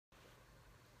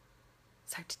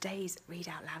So today's Read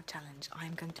Out Loud challenge, I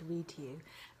am going to read to you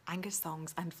Angus,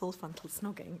 Thongs and Full Frontal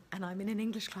Snogging, and I'm in an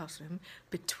English classroom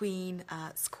between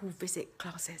school visit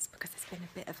classes because there's been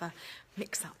a bit of a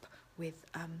mix-up with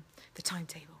the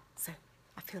timetable. So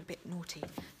I feel a bit naughty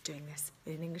doing this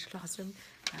in an English classroom.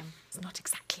 It's not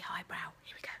exactly highbrow.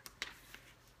 Here we go.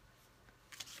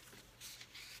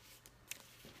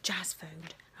 Jazz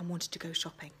phoned and wanted to go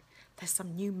shopping. There's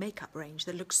some new makeup range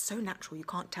that looks so natural you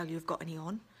can't tell you've got any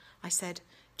on. I said,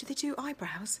 do they do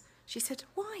eyebrows? She said,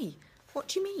 why? What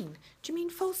do you mean? Do you mean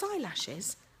false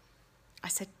eyelashes? I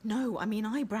said, no, I mean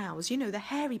eyebrows. You know, the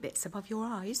hairy bits above your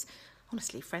eyes.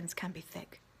 Honestly, friends can be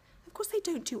thick. Of course they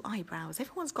don't do eyebrows.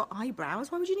 Everyone's got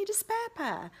eyebrows. Why would you need a spare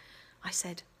pair? I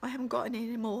said, I haven't got any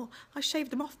anymore. I shaved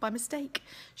them off by mistake.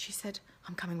 She said,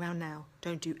 I'm coming round now.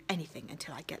 Don't do anything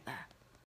until I get there.